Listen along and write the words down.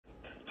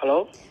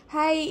Hello?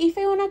 Hi, if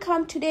I wanna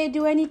come today,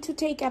 do I need to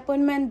take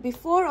appointment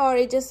before or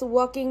is just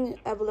walking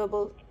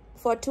available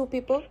for 2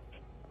 people?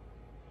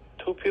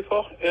 2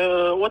 people?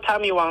 What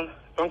time you want?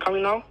 You want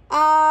coming now?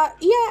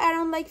 Yeah,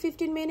 around like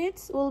 15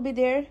 minutes. We'll be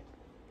there.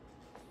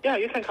 Yeah,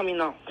 you can come in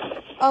now.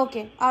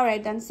 Okay,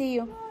 alright then. See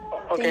you.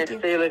 Okay, Thank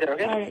you. see you later,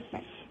 okay? Alright,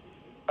 bye.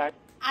 Bye.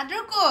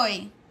 Adro koi?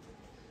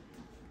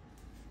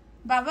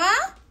 Baba?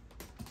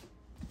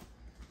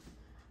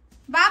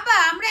 বাবা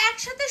আমরা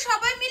একসাথে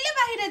সবাই মিলে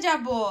বাইরে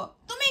যাব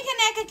তুমি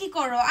এখানে একা কি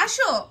করো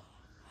আসো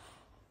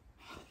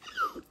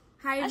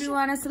হাই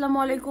এভরিওয়ান আসসালামু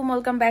আলাইকুম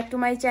welcome back to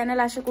my channel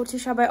আশা করছি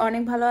সবাই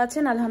অনেক ভালো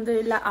আছেন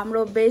আলহামদুলিল্লাহ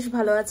আমরাও বেশ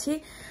ভালো আছি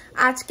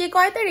আজকে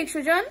কয় তারিখ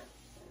সুজন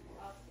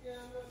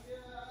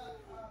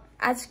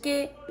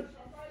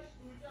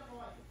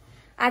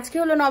আজকে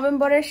হলো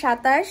নভেম্বরের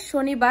 27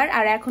 শনিবার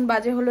আর এখন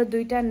বাজে হলো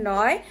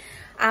 2:09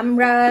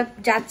 আমরা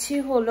যাচ্ছি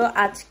হলো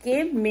আজকে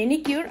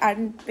ম্যানিকিউর আর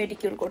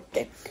পেডিকিউর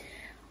করতে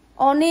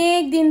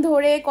অনেক দিন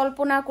ধরে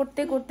কল্পনা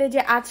করতে করতে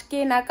যে আজকে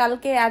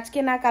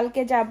না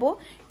কালকে যাব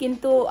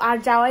কিন্তু আর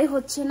যাওয়াই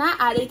হচ্ছে না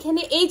আর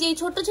এখানে এই যে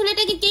ছোট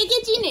ছেলেটাকে কে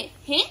চিনে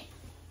হ্যাঁ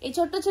এই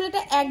ছোট ছেলেটা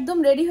একদম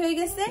রেডি হয়ে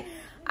গেছে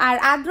আর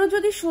আদ্র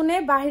যদি শুনে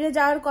বাইরে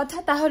যাওয়ার কথা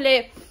তাহলে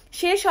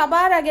সে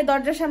সবার আগে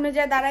দরজার সামনে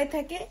যায় দাঁড়ায়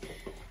থাকে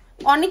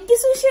অনেক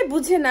কিছু সে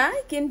বুঝে না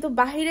কিন্তু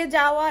বাইরে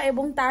যাওয়া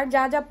এবং তার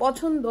যা যা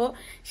পছন্দ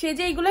সে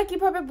যে এগুলা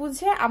কিভাবে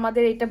বুঝে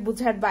আমাদের এটা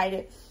বুঝার বাইরে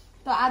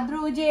তো আদ্র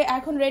ওই যে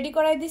এখন রেডি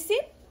করাই দিছি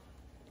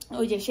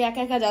ওই যে সে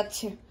একা একা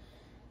যাচ্ছে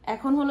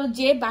এখন হলো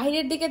যে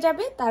বাহিরের দিকে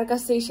যাবে তার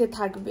কাছেই সে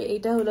থাকবে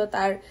এটা হলো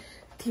তার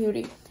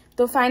থিওরি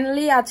তো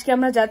ফাইনালি আজকে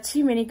আমরা যাচ্ছি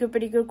ম্যানিকিউর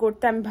পেডিকিউর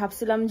করতে আমি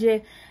ভাবছিলাম যে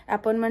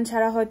অ্যাপয়েন্টমেন্ট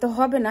ছাড়া হয়তো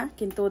হবে না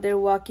কিন্তু ওদের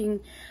ওয়াকিং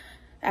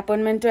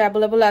অ্যাপয়েন্টমেন্টও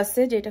অ্যাভেলেবল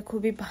আছে যেটা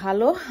খুবই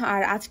ভালো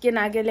আর আজকে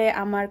না গেলে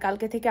আমার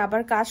কালকে থেকে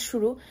আবার কাজ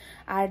শুরু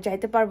আর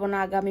যাইতে পারবো না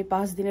আগামী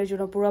 5 দিনের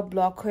জন্য পুরো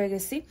ব্লক হয়ে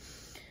গেছি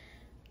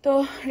তো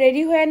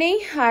রেডি হয়ে নেই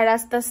আর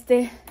আস্তে আস্তে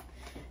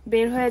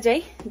বের হয়ে যাই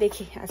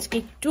দেখি আজকে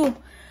একটু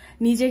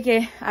নিজেকে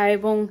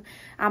এবং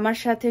আমার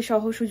সাথে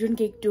সহ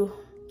সুজনকে একটু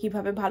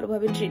কিভাবে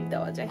ভালোভাবে ট্রিট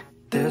দেওয়া যায়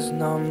There's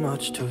not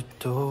much to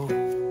do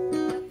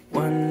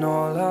when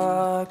all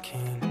I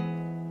can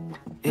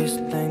is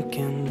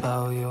thinking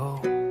about you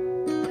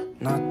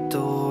not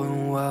doing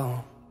well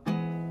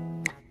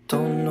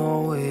don't know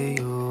where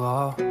you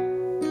are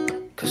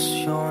 'cause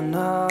you're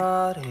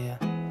not here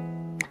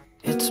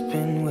it's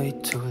been way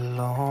too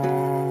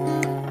long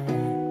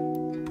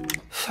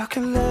if I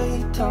could lay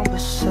down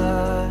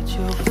beside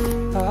you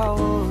I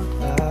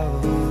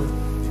would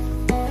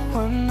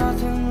when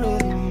nothing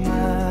really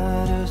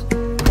matters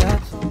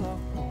that's all I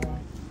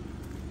want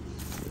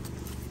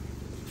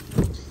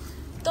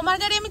তোমার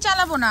গাড়ি আমি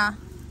চালাবো না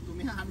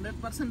তুমি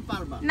 100%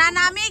 পারবা না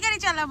না আমি এই গাড়ি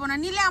চালাবো না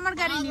নিলে আমার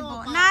গাড়ি নিব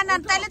না না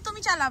তাহলে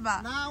তুমি চালাবা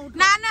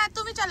না না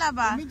তুমি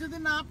চালাবা তুমি যদি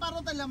না পারো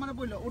তাহলে আমারে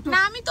বলো ওঠো না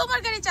আমি তোমার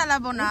গাড়ি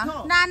চালাবো না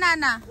না না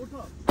না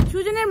ওঠো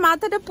সুজনের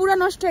মাথাটা পুরো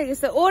নষ্ট হয়ে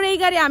গেছে ওর এই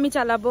গাড়ি আমি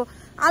চালাবো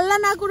আল্লাহ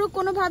না করুক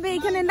কোনো ভাবে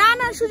এখানে না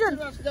না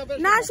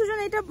সুজন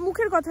এটা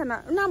মুখের কথা না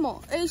নামো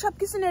এই সব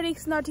কিছু নিয়ে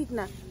রিস্ক না ঠিক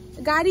না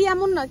গাড়ি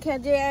এমন না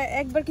যে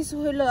একবার কিছু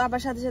হইলো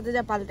আবার সাথে সাথে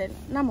যা পাল্টেন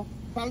নামো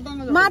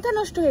মাথা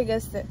নষ্ট হয়ে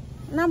গেছে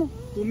নামো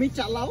তুমি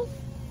চালাও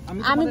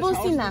আমি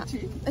বলছি না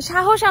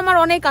সাহস আমার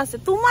অনেক আছে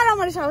তোমার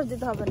আমার সাহস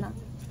দিতে হবে না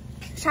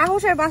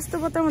সাহস আর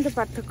বাস্তবতার মধ্যে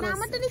পার্থক্য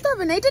আমারটা নিতে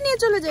হবে না এটা নিয়ে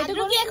চলে যায়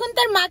এটা কি এখন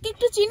তার মাকে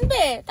একটু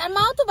চিনবে তার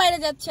মাও তো বাইরে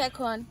যাচ্ছে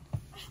এখন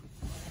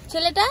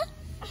ছেলেটা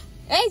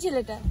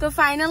তো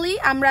ফাইনালি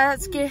আমরা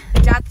আজকে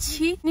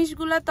যাচ্ছি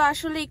জিনিসগুলা তো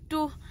আসলে একটু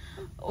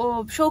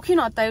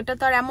শৌখিনতা এটা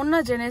তো আর এমন না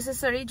যে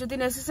নেসেসারি যদি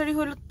নেসেসারি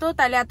হতো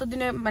তাহলে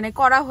এতদিনে মানে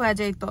করা হয়ে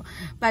যাইতো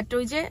বাট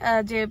ওই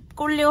যে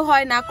করলেও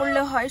হয় না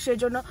করলেও হয়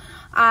সেজন্য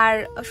আর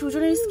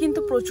সুজনের স্কিন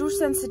তো প্রচুর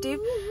সেন্সিটিভ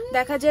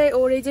দেখা যায়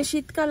ওর এই যে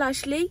শীতকাল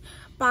আসলেই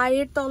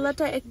পায়ের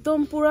তলাটা একদম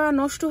পুরো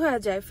নষ্ট হয়ে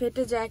যায়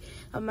ফেটে যায়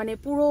মানে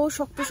পুরো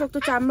শক্ত শক্ত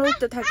চামড়া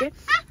উঠতে থাকে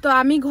তো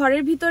আমি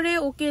ঘরের ভিতরে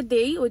ওকে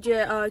দেই ওই যে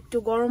একটু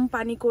গরম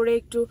পানি করে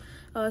একটু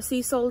সি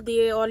সল্ট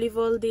দিয়ে অলিভ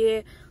অয়েল দিয়ে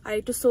আর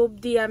একটু সোপ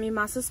দিয়ে আমি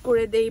মাসাজ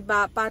করে দেই বা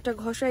পাটা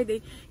ঘষাই দেই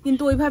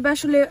কিন্তু ওইভাবে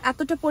আসলে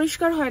এতটা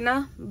পরিষ্কার হয় না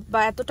বা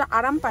এতটা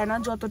আরাম পায় না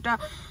যতটা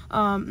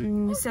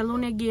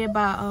সেলুনে গিয়ে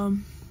বা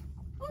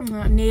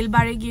নেল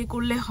বারে গিয়ে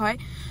করলে হয়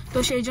তো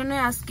সেই জন্য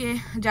আজকে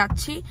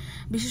যাচ্ছি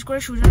বিশেষ করে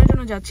সুজনের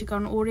জন্য যাচ্ছি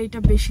কারণ ওর এটা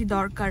বেশি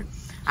দরকার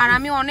আর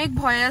আমি অনেক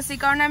ভয়ে আছি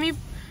কারণ আমি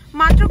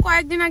মাত্র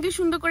কয়েকদিন আগে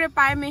সুন্দর করে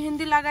পায়ে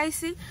মেহেন্দি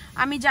লাগাইছি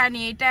আমি জানি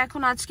এটা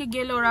এখন আজকে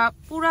গেলে ওরা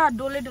পুরা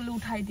ডলে ডলে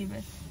উঠাই দিবে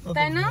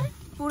তাই না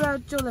পুরা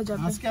চলে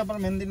যাবে আজকে আবার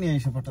মেহেন্দি নিয়ে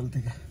এসো হোটেল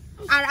থেকে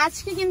আর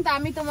আজকে কিন্তু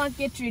আমি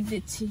তোমাকে ট্রিট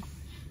দিচ্ছি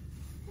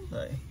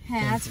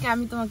হ্যাঁ আজকে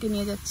আমি তোমাকে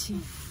নিয়ে যাচ্ছি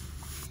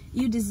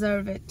you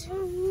deserve it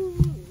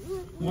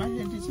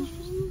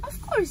Of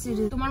course it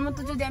is. তোমার মতো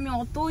যদি আমি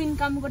অত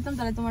ইনকাম করতাম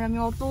তাহলে তোমার আমি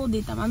অত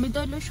দিতাম আমি তো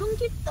হলো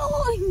সংক্ষিপ্ত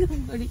ইনকাম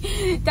করি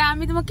তা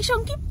আমি তোমাকে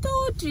সংক্ষিপ্ত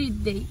ট্রিট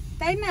দেই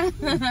তাই না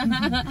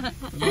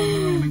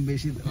অনেক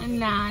বেশি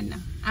না না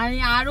আমি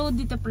আরো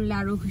দিতে পারলে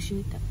আরো খুশি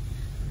হইতাম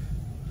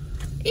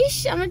ইস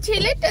আমার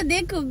ছেলেটা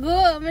দেখো গো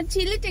আমার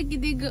ছেলেটাকে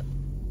দেখো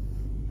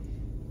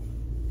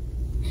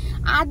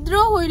আদ্র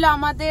হইলো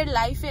আমাদের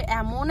লাইফে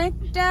এমন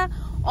একটা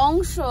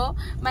অংশ,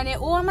 মানে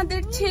ও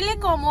আমাদের ছেলে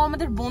কম, ও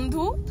আমাদের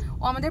বন্ধু,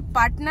 ও আমাদের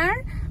পার্টনার,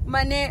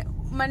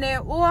 মানে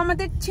ও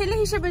আমাদের ছেলে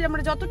হিসেবে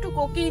আমরা যতটুকু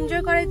ওকে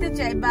এনজয় করাইতে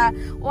চাই বা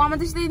ও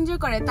আমাদের সাথে এনজয়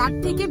করে তার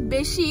থেকে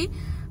বেশি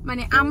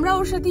মানে আমরা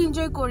ওর সাথে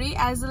এনজয় করি,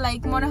 অ্যাজ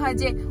লাইক মনে হয়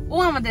যে ও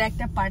আমাদের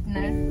একটা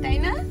পার্টনার, তাই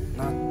না?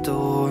 Not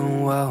doing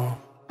well,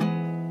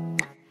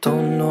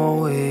 don't know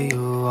where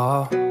you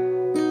are,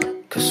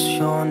 'cause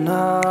you're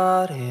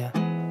not here.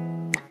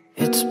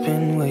 It's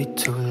been way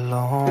too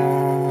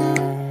long.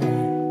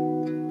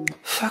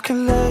 If I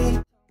could lay.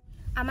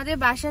 আমাদের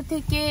বাসা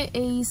থেকে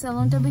এই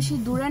সালনটা বেশি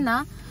দূরে না,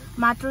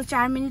 মাত্র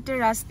 4 মিনিটের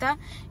রাস্তা।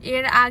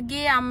 এর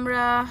আগে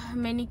আমরা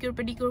ম্যানিকিউর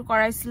পেডিকিউর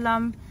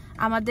করাইছিলাম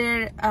আমাদের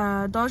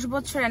 10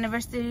 বছর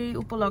অ্যানিভার্সারি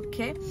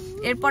উপলক্ষে।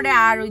 এরপরে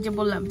আর ওই যে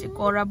বললাম যে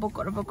করাবো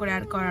করে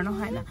আর করানো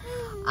হয় না।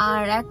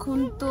 আর এখন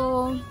তো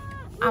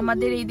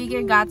আমাদের এইদিকে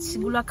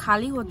গাছগুলো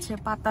খালি হচ্ছে,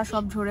 পাতা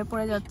সব ঝরে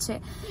পড়ে যাচ্ছে।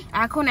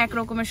 এখন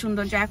একরকমের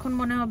সৌন্দর্য, এখন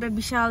মনে হবে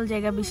বিশাল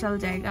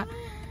জায়গা।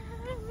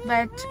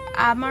 বাট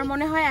আমার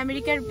মনে হয়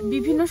আমেরিকার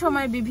বিভিন্ন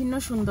সময় বিভিন্ন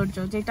সৌন্দর্য,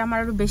 যেটা আমার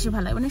আরো বেশি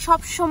ভালো লাগে। মানে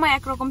সব সময়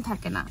একরকম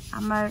থাকে না,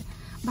 আমার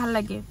ভাল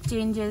লাগে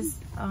চেঞ্জেস,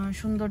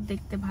 সুন্দর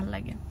দেখতে ভাল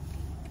লাগে।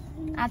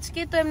 আজকে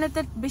তো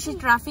এমনিতে বেশি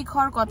ট্রাফিক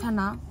হওয়ার কথা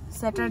না,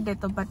 স্যাটারডে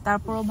তো, বাট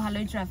তারপরও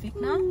ভালোই ট্রাফিক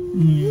না,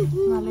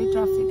 ভালোই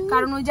ট্রাফিক।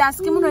 কারণ ওই যে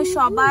আজকে মনে হয়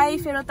সবাই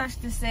ফেরত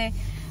আসতেছে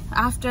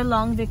আফটার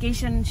লং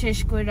ভ্যাকেশন শেষ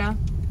কইরা।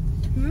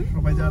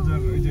 সবাই যার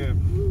ওই যে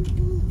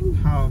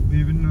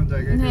বিভিন্ন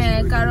জায়গায়, হ্যাঁ,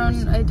 কারণ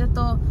এটা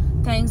তো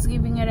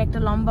থ্যাঙ্কসগিভিং এর একটা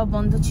লম্বা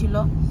বন্ধ ছিল,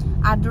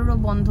 আদ্ররও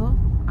বন্ধ,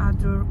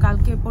 আদ্রর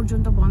কালকে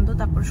পর্যন্ত বন্ধ,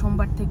 তারপর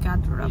সোমবার থেকে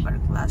আদ্রর আবার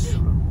ক্লাস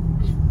শুরু।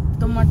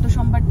 তোমার তো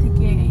সোমবার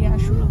থেকে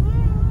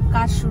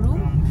কাজ শুরু,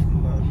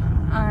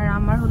 আর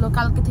আমার হলো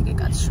কালকে থেকে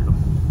কাজ শুরু।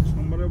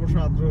 সোমবারে অবশ্য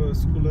আদ্র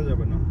স্কুলে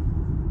যাবে না,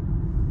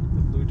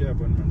 2টা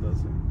অ্যাপয়েন্টমেন্ট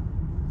আছে।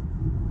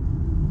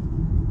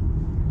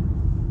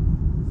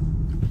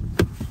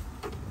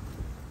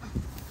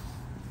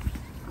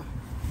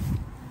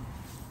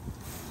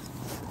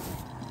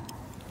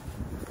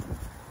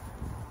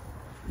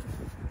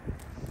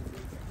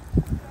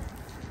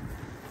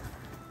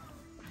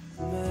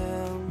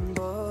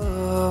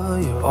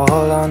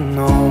 All I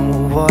know,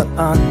 what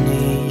I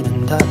need,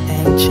 and that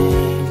ain't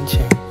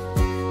changing.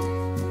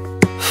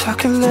 If I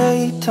could lay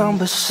down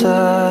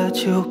beside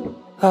you,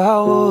 I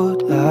would.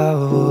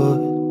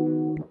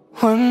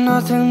 When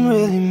nothing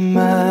really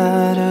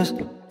matters,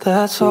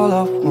 that's all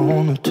I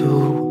wanna do.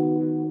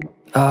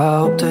 I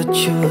hope that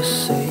you are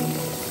safe.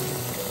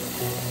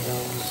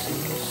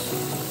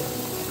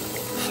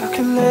 If I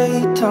could lay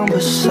down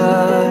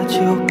beside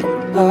you,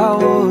 I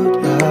would.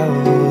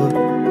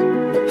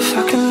 If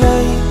I could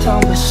lay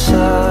down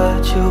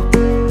beside you,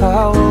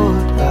 I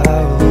would.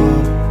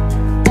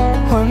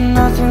 When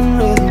nothing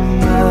really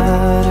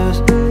matters,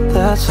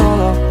 that's all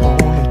I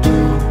wanna do.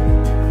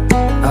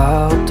 I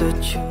hope that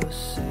you're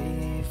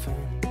safe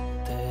and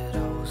that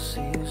I will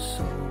see you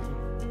soon.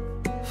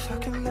 If I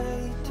could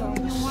lay down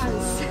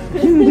beside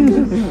you.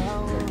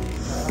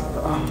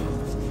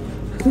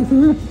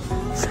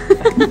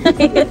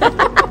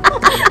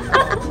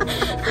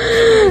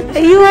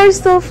 You are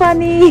so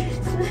funny.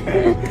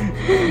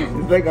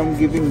 It's like I'm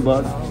giving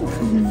birth.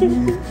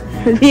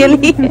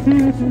 Really?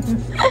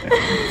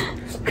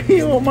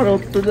 কেউ আমার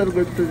অত্যাচার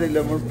করতে চাইলে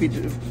আমার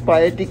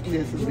পায়ে টিকলে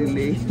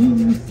দিলে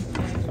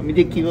আমি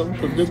যে কিভাবে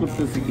সহ্য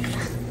করতেছি।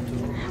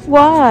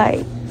 Why?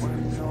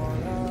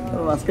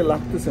 আজকে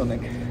লাগতেছে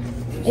অনেক।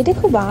 এটা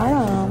খুব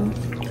আরাম।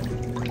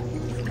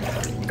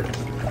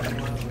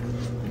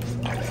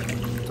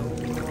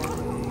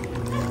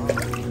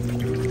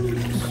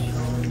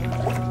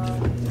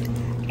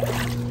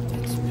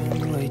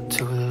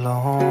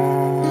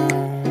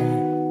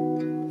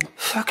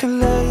 If I could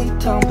lay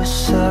down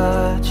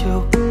beside you,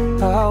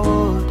 I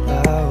would.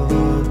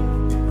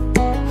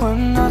 When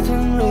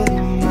nothing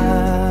really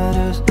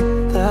matters,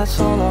 that's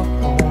all I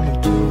wanna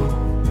do.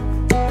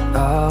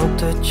 I hope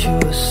that you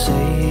are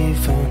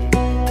safe and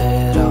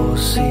that I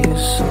will see you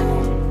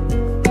soon.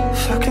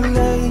 If I could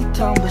lay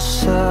down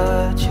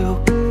beside you,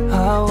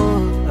 I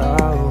would.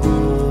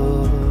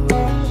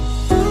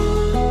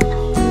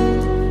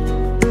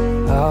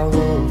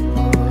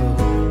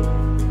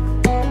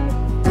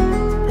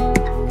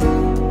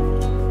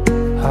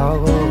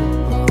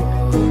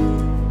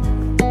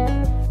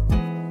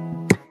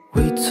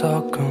 We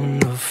talk on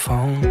the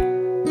phone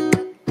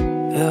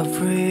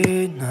every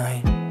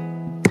night.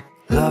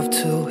 Love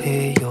to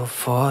hear your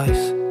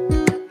voice.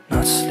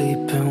 Not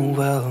sleeping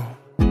well,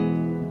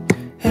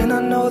 and I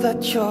know that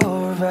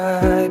you're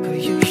right, but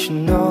you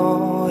should know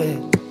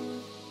it.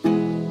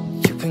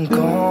 You've been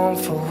gone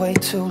for way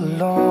too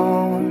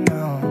long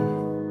now.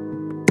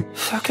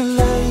 If I could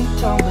lay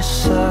down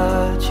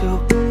beside you,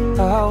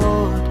 I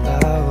would.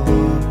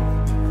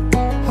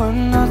 When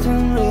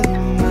nothing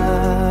really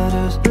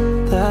matters,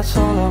 that's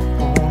all I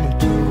wanna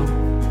do.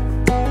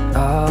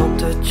 I hope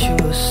that you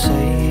are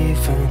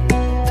safe and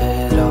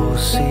that I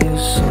will see you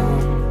soon.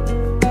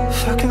 If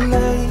I could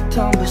lay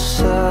down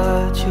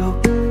beside you,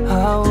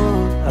 I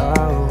would.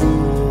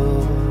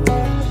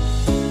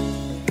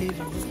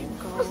 Even if you're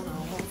gone, I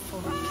won't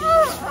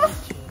forget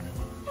you.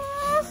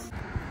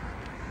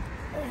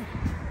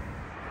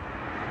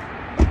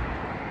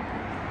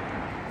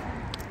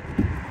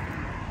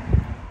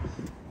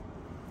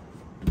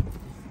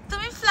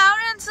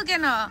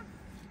 কেন?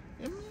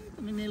 এমনি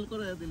তুমি nail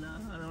করে দিলা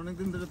আর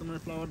অনেকদিন ধরে তোমার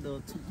flower দেওয়া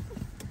হচ্ছে না।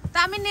 তা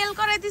আমি নেল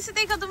করে দিছি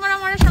দেখো তোমার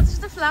আমার সাথে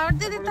সাথে ফ্লাওয়ার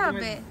দিয়ে দিতে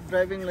হবে।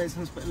 ড্রাইভিং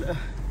লাইসেন্স পেলে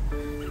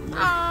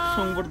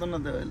সংবর্ধনা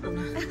দেওয়া হলো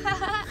না।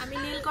 আমি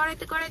নেল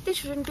করাইতে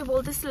সুজনকে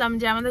বলতেছিলাম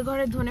যে আমাদের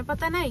ঘরে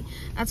ধনেপাতা নাই,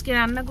 আজকে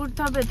রান্না করতে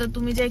হবে, তো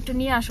তুমি যে একটু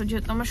নিয়ে আসো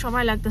যেহেতু আমার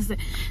সময় লাগতেছে।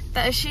 তা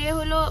সে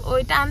হলো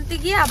ওইটা আনতে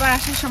গিয়ে আবার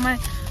আসার সময়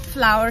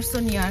ফ্লাওয়ার্সও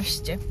নিয়ে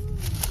আসছে।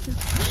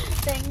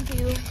 Thank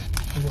you.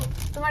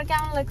 তোমার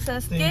কেমন লাগছে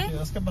আজকে?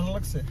 আজকে ভালো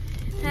লাগছে।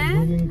 হ্যাঁ,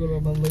 মুভিং করো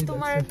ভালোই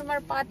লাগছে। তোমার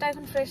পাটা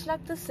এখন ফ্রেশ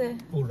লাগতেছে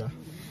পুরা।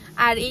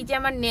 আর এই যে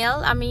আমার নেল,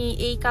 আমি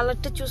এই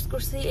কালারটা চুজ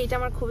করছি, এইটা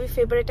আমার খুবই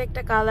ফেভারিট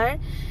একটা কালার।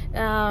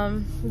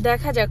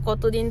 দেখা যাক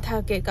কতদিন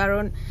থাকে,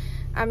 কারণ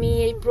আমি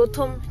এই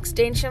প্রথম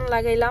এক্সটেনশন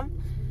লাগাইলাম।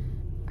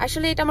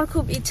 আসলে এটা আমার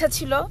খুব ইচ্ছা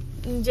ছিল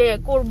যে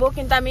করব,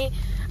 কিন্তু আমি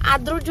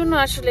আদ্রর জন্য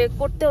আসলে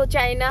করতেও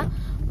চাই না।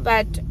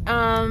 বাট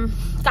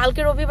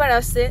কালকে রবিবার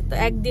আছে, তো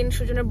একদিন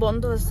সুজনের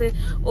বন্ধ আছে,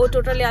 ও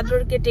টোটালি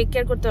আদ্রকে টেক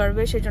কেয়ার করতে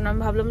পারবে, সেজন্য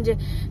আমি ভাবলাম যে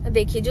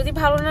দেখি যদি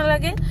ভালো না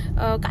লাগে,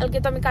 কালকে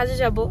তো আমি কাজে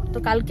যাব, তো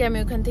কালকে আমি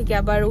ওখান থেকে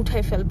আবার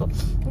উঠাই ফেলবো।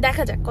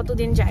 দেখা যাক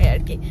কতদিন যায়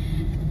আর কি।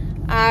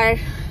 আর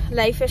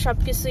লাইফে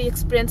সবকিছু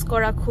এক্সপিরিয়েন্স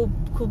করা খুব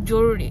খুব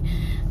জরুরি।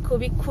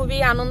 খুবই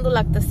আনন্দ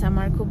লাগতেছে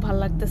আমার, খুব ভালো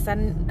লাগতেছে। আর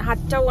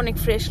হাতটাও অনেক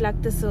ফ্রেশ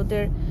লাগতেছে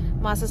ওদের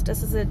মাসাজ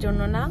টাসাজের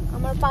জন্য। না,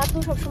 আমার পা তো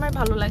সবসময়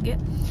ভালো লাগে,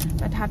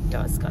 বাট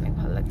হাতটাও আজকে অনেক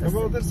ভালো লাগতেছে।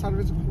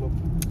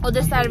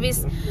 ওদের সার্ভিস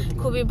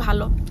খুবই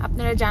ভালো।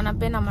 আপনারা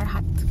জানাবেন আমার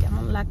হাত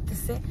কেমন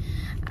লাগতেছে।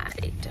 আর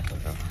এটা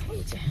হলো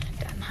এই যে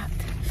ডান হাত।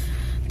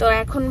 তো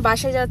এখন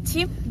বাসায় যাচ্ছি,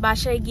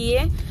 বাসায় গিয়ে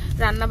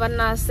রান্না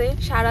বান্না আছে।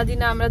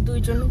 সারাদিনে আমরা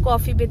দুইজন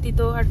কফি ব্যতীত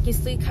আর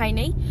কিছুই খাই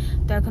নাই,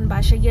 তো এখন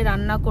বাসায় গিয়ে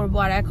রান্না করব।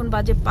 আর এখন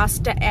বাজে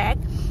 5টা 1,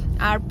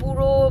 আর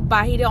পুরো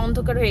বাহিরে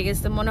অন্ধকার হয়ে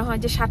গেছে, মনে হয়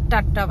যে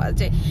 7টা-8টা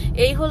বাজে।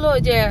 এই হলো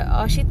যে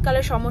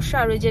শীতকালের সমস্যা।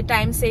 আর ওই যে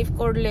টাইম সেভ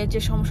করলে যে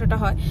সমস্যাটা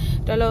হয়,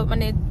 এটা হলো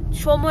মানে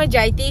সময়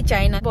যাইতেই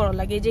চাই না, বড়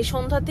লাগে। যে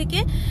সন্ধ্যা থেকে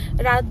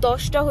রাত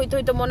 10টা হইতে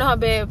হইতে মনে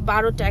হবে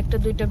 12টা 1টা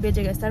 2টা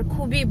বেজে গেছে, আর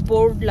খুবই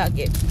বোর্ড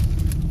লাগে।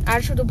 আর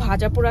শুধু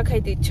ভাজা পোড়া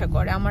খাইতে ইচ্ছা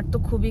করে, আমার তো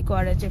খুবই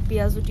করে যে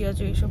পেঁয়াজু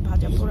টিয়াজু এইসব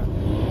ভাজা পোড়া।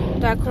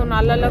 তো এখন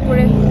আল্লাহ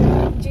করে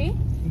জি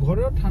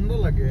ঘরেও ঠান্ডা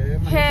লাগে।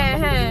 হ্যাঁ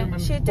হ্যাঁ,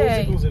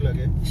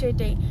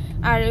 সেটাই।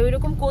 আর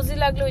ওইরকম কোজি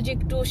লাগলে ওই যে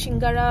একটু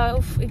সিঙ্গারা,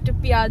 একটু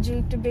পেঁয়াজ,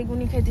 একটু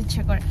বেগুনি খাইতে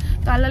ইচ্ছা করে।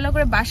 তো আল্লাহ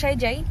করে বাসায়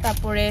যাই,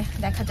 তারপরে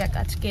দেখা যাক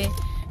আজকে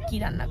কি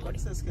রান্না করি।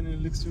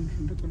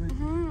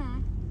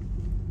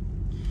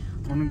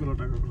 অনেকগুলো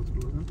টাকা খরচ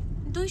হলো,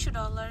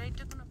 $200,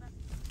 এটা কোনো ব্যাপার।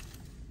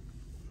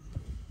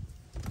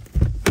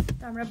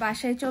 তো আমরা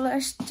বাসায় চলে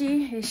আসছি,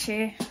 এসে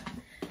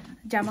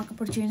জামা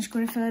কাপড় চেঞ্জ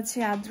করে ফেলেছে।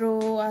 আদ্র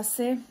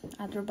আছে,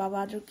 আদ্রর বাবা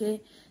আদ্রকে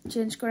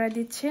চেঞ্জ করে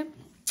দিচ্ছে।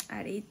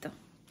 আর এই তো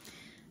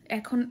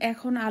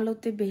এখন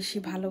আলোতে বেশি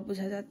ভালো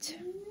বোঝা যাচ্ছে।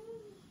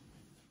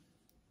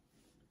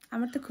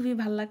 আমার তো খুবই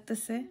ভালো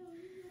লাগতেছে।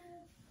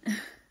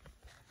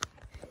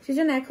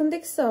 সেজন্য এখন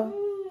দেখছো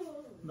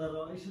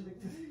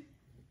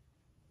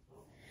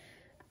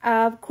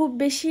খুব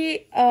বেশি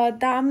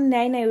দাম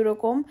নেয় না,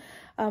 এরকম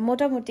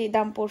মোটামুটি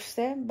দাম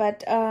পড়ছে। বাট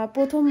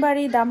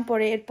প্রথমবারই দাম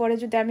পড়ে, এরপরে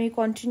যদি আমি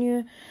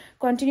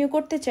কন্টিনিউ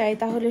করতে চাই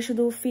তাহলে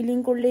শুধু ফিলিং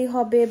করলেই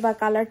হবে বা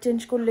কালার চেঞ্জ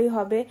করলেই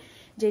হবে,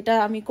 যেটা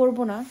আমি করব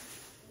না।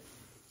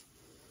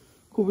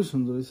 খুবই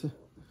সুন্দর হয়েছে,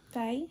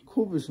 তাই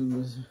খুবই সুন্দর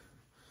হয়েছে।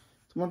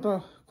 তোমারটা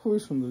খুবই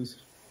সুন্দর হয়েছে,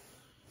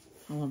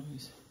 আমার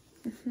হয়েছে।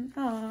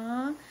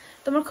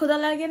 তোমার ক্ষুধা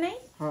লাগে নাই?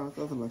 হ্যাঁ,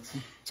 তা তো লাগছে।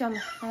 চলো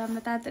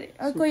আমরা তাড়াতাড়ি।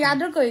 কই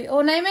আদ্র, কই ও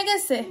নাইমে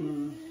গেছে?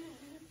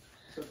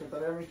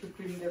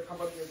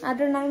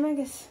 আদ্র নাইমে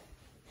গেছে।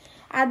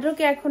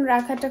 আদ্রকে এখন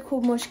রাখাটা খুব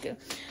মুশকিল।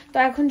 তো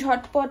এখন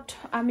ঝটপট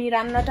আমি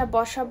রান্নাটা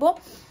বসাবো।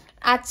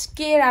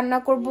 আজকে রান্না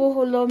করব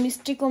হলো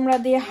মিষ্টি কুমড়া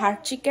দিয়ে হার্ড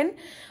চিকেন।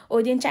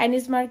 ওই দিন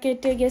চাইনিজ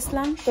মার্কেটে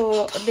গেছিলাম, তো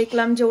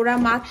দেখলাম যে ওরা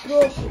মাত্র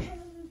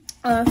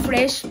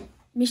ফ্রেশ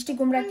মিষ্টি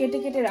কুমড়া কেটে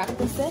কেটে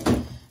রাখতেছে।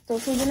 তো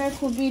সুজনের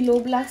খুবই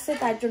লোভ লাগছে,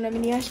 তার জন্য আমি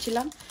নিয়ে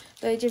আসছিলাম।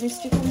 তো এই যে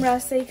মিষ্টি কুমড়া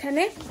আছে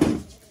এখানে।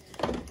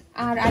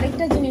 আর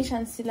আরেকটা জিনিস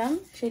আনছিলাম,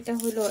 সেটা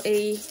হলো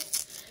এই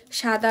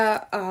সাদা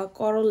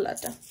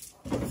করল্লাটা।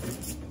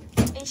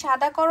 এই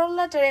সাদা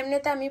করল্লাটার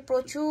এমনিতে আমি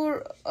প্রচুর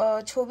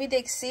ছবি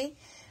দেখছি,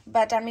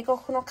 বাট আমি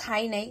কখনো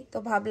খাই নাই। তো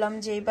ভাবলাম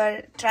যে এবার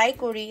ট্রাই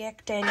করি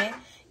একটা এনে,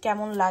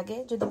 কেমন লাগে।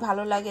 যদি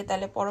ভালো লাগে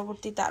তাহলে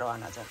পরবর্তীতে আরো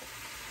আনা যাবে।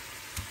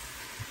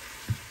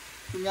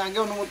 তুমি আগে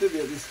অনুমতি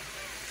দিয়ে দিছ।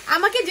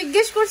 আমাকে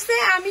জিজ্ঞেস করছে,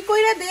 আমি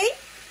কইরা দেই,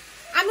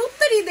 আমি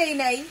উত্তরই দেই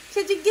নাই।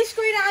 সে জিজ্ঞেস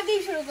কইরা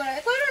আগেই শুরু করে,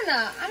 কইরো না,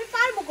 আমি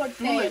পারবো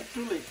করতে।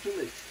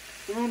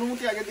 তুমি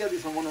অনুমতি আগে দিয়ে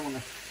দিছ, মনে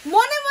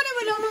মনে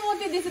বলে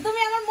অনুমতি দিছে। তুমি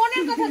আমার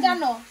মনের কথা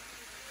জানো,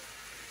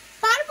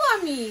 পারবো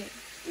আমি।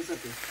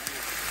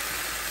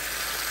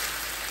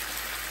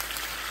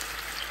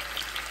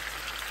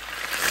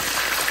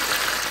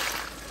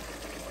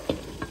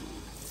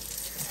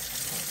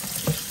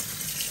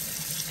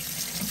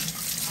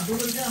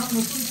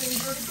 নতুন চেঞ্জ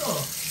করি তো,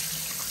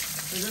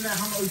 এই জন্য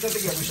এখন ওইটাতে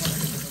গিয়ে বসে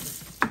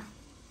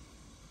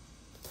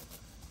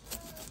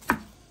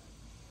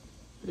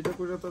এটা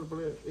করে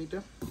তারপরে এইটা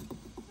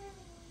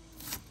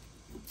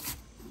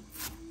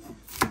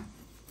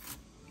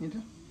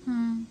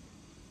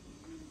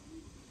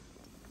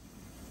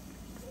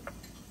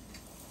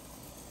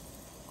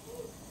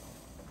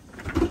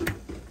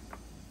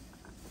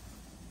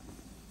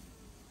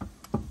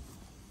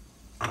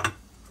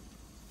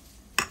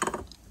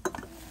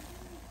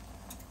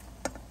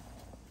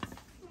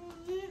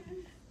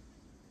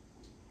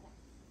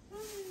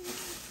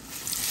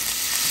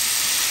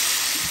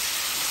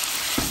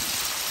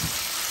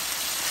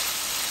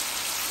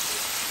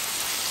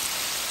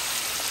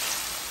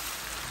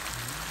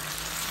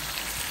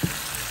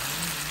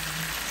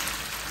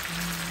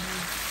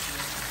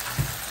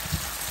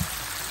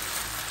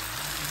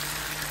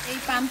এই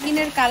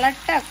পাম্পকিনের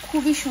কালারটা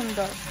খুবই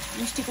সুন্দর,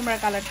 মিষ্টি কুমড়ার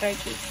কালারটা আর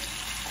কি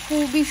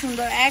খুবই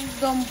সুন্দর,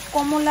 একদম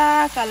কমলা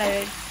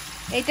কালারের।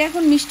 এটা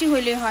এখন মিষ্টি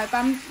হইলে হয়,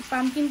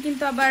 পাম্পকিন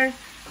কিন্তু আবার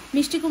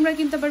মিষ্টি কুমড়া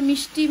কিন্তু আবার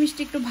মিষ্টি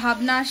মিষ্টি একটু ভাব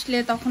না আসলে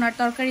তখন আর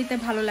তরকারিতে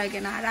ভালো লাগে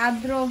না। আর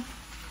আদ্র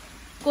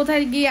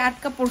কোথায় গিয়ে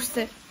আটকা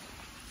পড়ছে,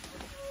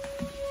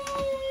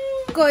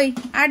 কই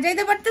আর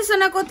যাইতে পারতেছো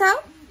না কোথাও?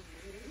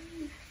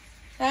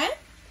 হ্যাঁ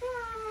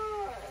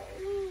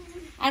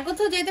আর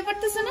কোথাও যেতে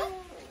পারতেছো না?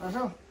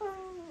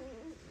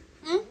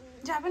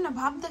 যাবে না,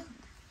 ভাব দেখো।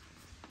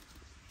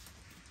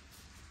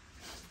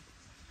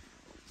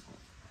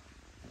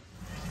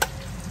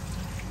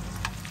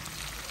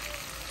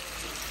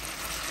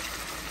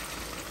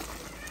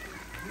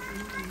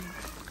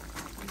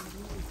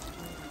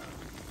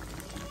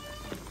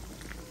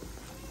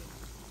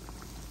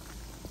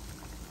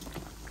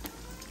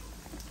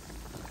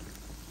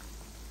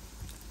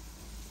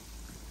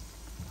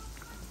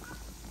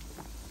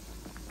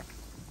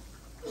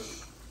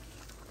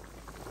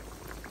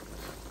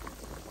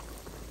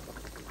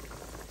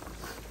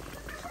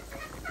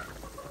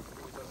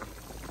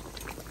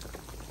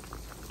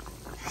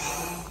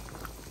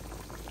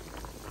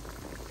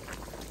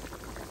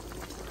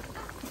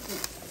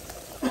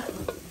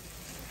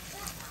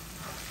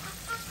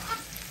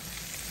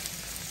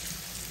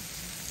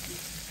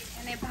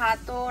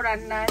 ভাতও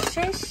রান্না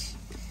শেষ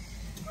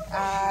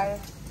আর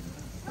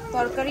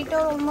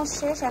তরকারিটাও অলমোস্ট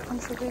শেষ, এখন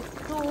শুধু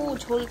একটু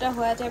ঝোলটা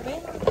হয়ে যাবে,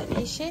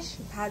 এই শেষ,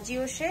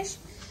 ভাজিও শেষ।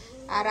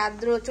 আর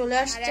আদ্র চলে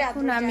আসছে,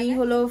 এখন আমি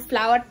হলো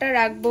ফ্লাওয়ারটা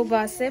রাখবো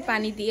বাসে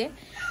পানি দিয়ে।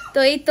 তো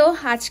এই তো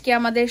আজকে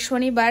আমাদের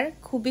শনিবার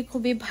খুবই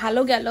খুবই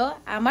ভালো গেল,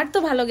 আমার তো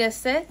ভালো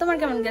গেছে, তোমার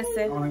কেমন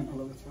গেছে? অনেক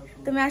ভালো গেছে,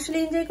 তুমি আসলে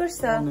এনজয়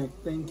করছো? অনেক,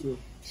 থ্যাংক ইউ।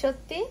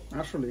 সত্যি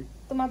আসলে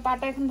তোমার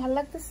পাটা এখন ভালো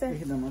লাগতেছে?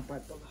 এখানে আমার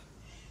পাটা,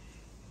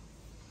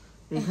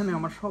 এখানে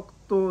আমার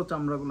শক্ত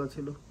চামড়াগুলো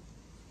ছিল।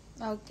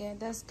 ওকে,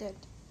 দ্যাটস গুড।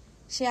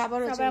 সে আবার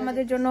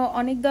আমাদের জন্য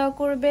অনেক দোয়া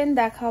করবেন।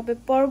 দেখা হবে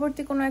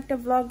পরবর্তী কোনো একটা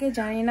ব্লগে,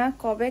 জানি না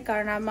কবে,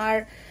 কারণ আমার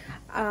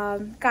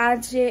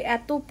কাজে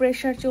এত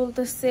প্রেশার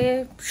চলতেছে,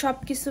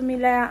 সবকিছু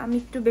মিলে আমি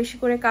একটু বেশি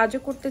করে কাজও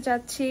করতে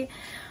চাচ্ছি,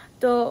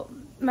 তো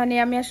মানে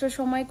আমি আসলে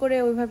সময় করে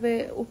ওইভাবে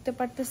উঠতে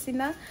পারতেছি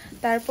না।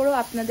 তারপরেও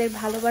আপনাদের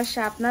ভালোবাসা,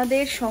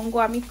 আপনাদের সঙ্গ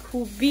আমি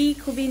খুবই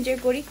খুবই এনজয়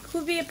করি,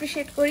 খুবই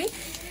অ্যাপ্রিসিয়েট করি।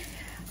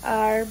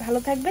 আর ভালো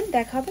থাকবেন,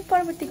 দেখা হবে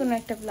পরবর্তী কোনো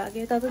একটা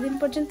ব্লগে, ততদিন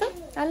পর্যন্ত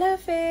আল্লাহ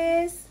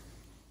হাফেজ।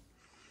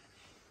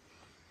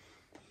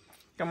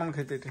 কেমন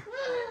খেতে এটা?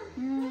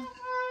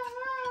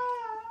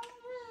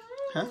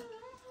 হ্যাঁ,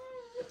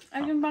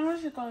 একজন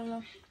বাংলাদেশে করলো।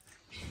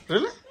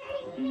 রিয়েলি?